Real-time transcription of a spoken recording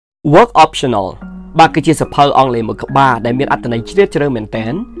Work optional បាទគឺជាសភៅអង់គ្លេសមួយក្បាលដែលមានអត្ថន័យជ្រាលជ្រៅមែនទែ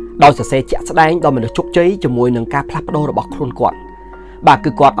នដោយសរសេរជាក់ស្ដែងដល់មនុស្សជោគជ័យជាមួយនឹងការផ្លាស់ប្ដូររបស់ខ្លួនគាត់បាទ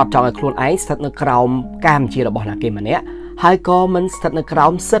គឺគាត់អត់ចង់ឲ្យខ្លួនឯងស្ថិតនៅក្រោមការបញ្ជារបស់ណាគេម្នាក់ហើយក៏មិនស្ថិតនៅក្រោ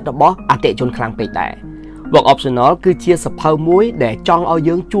មសិទ្ធិរបស់អតិថិជនខ្លាំងពេកដែរ Work optional គឺជាសភៅមួយដែលចង់ឲ្យ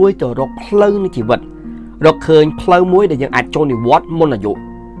យើងជួយទៅរកផ្លូវនៃជីវិតរកឃើញផ្លូវមួយដែលយើងអាចចូលនិវត្តន៍មុនអាយុ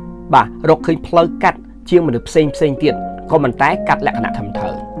បាទរកឃើញផ្លូវកាត់ជាងមនុស្សផ្សេងទៀតក៏មិនតែកាត់លក្ខណៈធម្មតា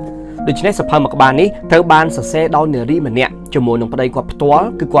ដូច្នេះសភៅមួយក្បាលនេះត្រូវបានសរសេរដោយនារីម្នាក់ជាមួយនឹងប្តីគាត់ផ្ទាល់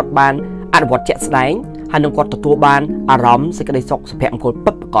គឺគាត់បានអនុវត្តជាក់ស្ដែងហើយនឹងគាត់ទទួលបានអារម្មណ៍សេចក្តីសុខសុភមង្គល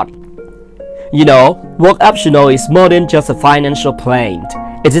ពិតប្រាកដ You know, work optional is more than just a financial plan.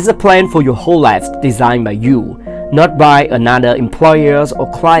 It is a plan for your whole life designed by you, not by another employers or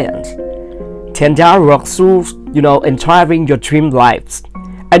clients. 10 hours work through, and thriving your dream lives,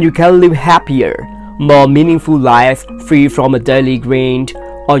 and you can live happier, more meaningful life free from a daily grind,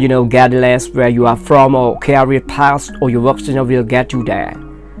 or regardless where you are from or career path or your work will get you there.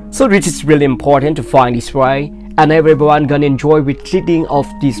 So it is really important to find this way, and everyone gonna enjoy with reading of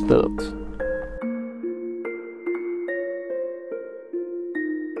these books.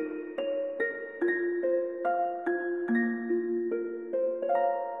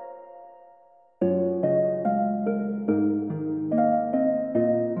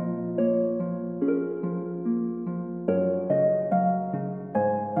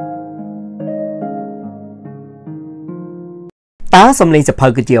 Tá សំឡេងសភៅ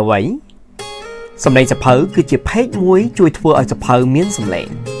គឺជាអ្វីសំឡេងសភៅគឺជាផេកមួយជួយធ្វើឲ្យសភៅមានសំឡេង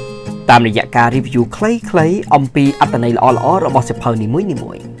តាមរយៈការ review ខ្លីៗអំពីអត្ថន័យល្អៗរបស់សភៅនីមួយ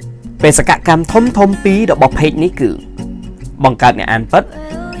ៗបេសកកម្មធំពីររបស់ផេកនេះគឺបង្កើតអ្នកអានពិត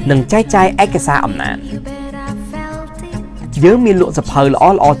និងចែកចាយឯកសារអំណាចយើងមានលក់សភៅល្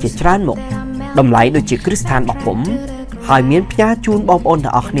អៗជាច្រើនមុខតម្លៃដូចជាគ្រឹះស្ថានបោះពុម្ពហើយមានផ្ញើជូនបងប្អូន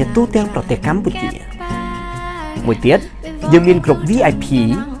ទាំងអស់គ្នាទូទាំងប្រទេសកម្ពុជាមួយទៀតយើងមានក្រុម VIP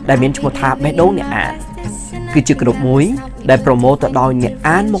ដែលមានឈ្មោះថាបេះដូងអ្នកអានគឺជាក្រុមមួយដែលប្រម៉ូទទៅដោយអ្នក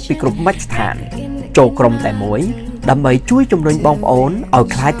អានមកពីគ្រប់មជ្ឈដ្ឋានចូលក្រុមតែមួយដើម្បីជួយជំរុញបងប្អូនឲ្យ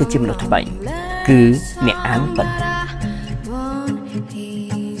ក្លាយទៅជាមនុស្សថ្មីគឺអ្នកអានពិត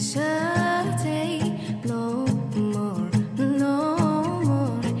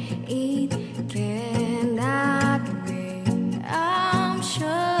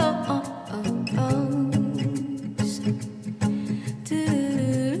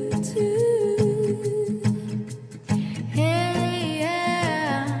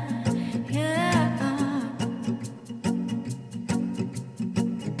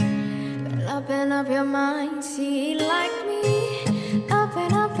Open up your mind, see like me.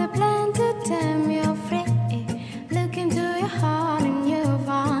 Open up the plan to time you're free. Look into your heart and you'll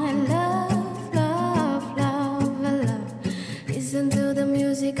find love, love, love, love. Listen to the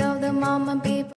music of the moment, people.